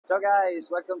So guys,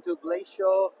 welcome to Blade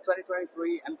Show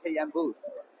 2023 MKM booth.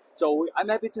 So I'm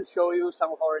happy to show you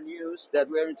some of our news that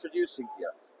we're introducing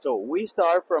here. So we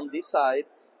start from this side.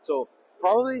 So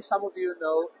probably some of you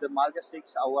know the Malga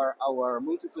 6, our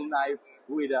multi-tool knife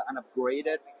with an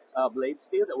upgraded blade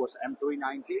steel that was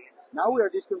M390. Now we are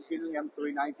discontinuing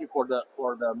M390 for the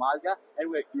Malga, and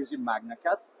we're using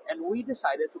MagnaCut. And we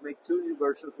decided to make two new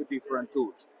versions with different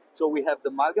tools. So we have the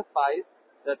Malga 5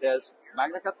 that has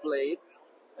MagnaCut blade,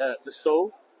 the saw,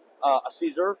 a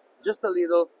scissor, just a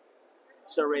little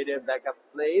serrated backup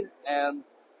blade, and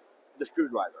the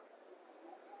screwdriver.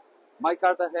 My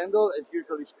carta handle is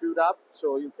usually screwed up,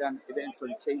 so you can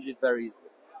eventually change it very easily.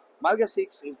 Malga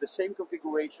 6 is the same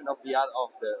configuration of the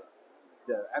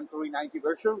M390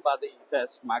 version, but it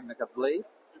has MagnaCut blade.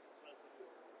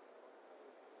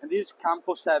 And this is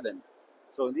Campo 7.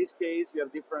 So in this case, you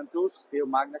have different tools, still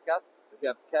MagnaCut. You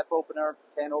have cap opener,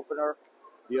 can opener.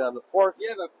 You have a fork. You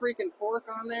have a freaking fork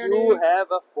on there, dude? You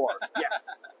have a fork. Yeah.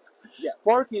 Yeah,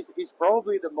 fork is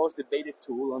probably the most debated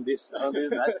tool on this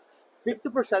knife.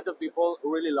 50% of people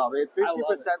really love it.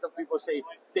 50% of people say,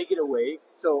 take it away.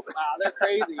 So they're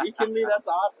crazy. You kidding me? That's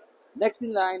awesome. Next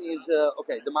in line is,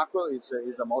 okay, the macro is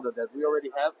a model that we already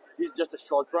have. This is just a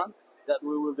short run that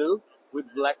we will do with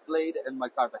black blade and my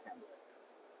carta handle.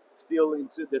 Still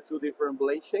into the two different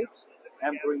blade shapes,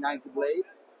 M390 blade,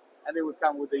 and it will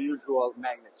come with the usual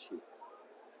magnet sheath.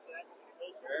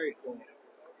 Very cool.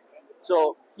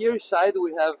 So here side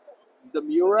we have the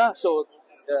Miura. So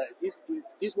this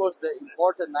was the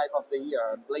important knife of the year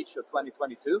on Blade Show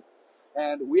 2022,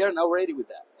 and we are now ready with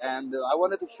that. And I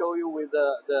wanted to show you with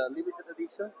the limited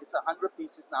edition. It's 100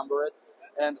 pieces numbered,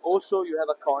 and also you have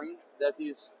a coin that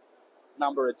is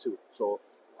numbered too. So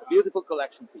a beautiful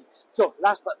collection piece. So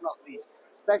last but not least,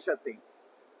 special thing.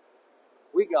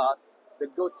 We got the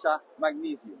Goccia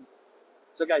Magnesium.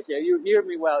 So guys, yeah, you hear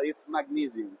me well, it's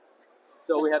magnesium.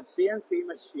 So we have CNC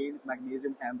machine,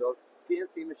 magnesium handle,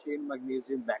 CNC machine,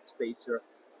 magnesium backspacer.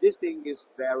 This thing is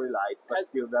very light, but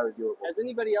still very durable. Has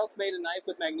anybody else made a knife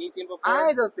with magnesium before?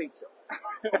 I don't think so.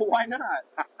 Why not?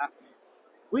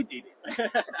 We did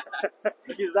it.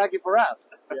 It's lucky for us.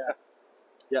 Yeah.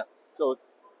 Yeah. So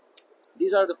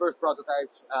these are the first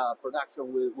prototypes.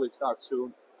 Production will start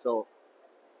soon. So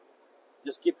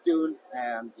just keep tuned,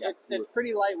 and yeah, it's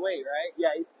pretty lightweight, right? Yeah,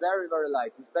 it's very, very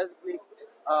light. It's basically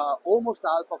almost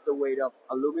half of the weight of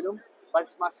aluminum, but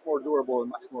it's much more durable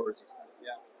and much more resistant.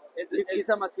 Yeah, it's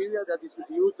a material that is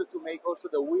used to make also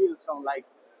the wheels on like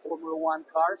Formula 1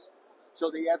 cars, so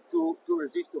they have to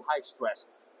resist to high stress.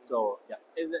 So yeah,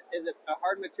 is it a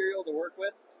hard material to work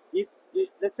with?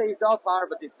 Let's say it's not hard,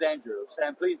 but it's dangerous,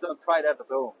 and please don't try that at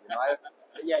home. You know,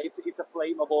 yeah, it's a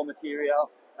flammable material.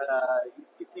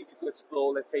 It's easy to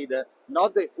explode. Let's say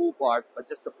not the full part, but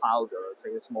just the powder. Let's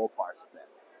say the small parts of that.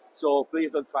 So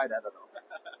please don't try that at all.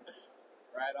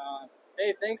 Right on.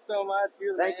 Hey, thanks so much.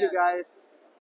 Thank you, guys.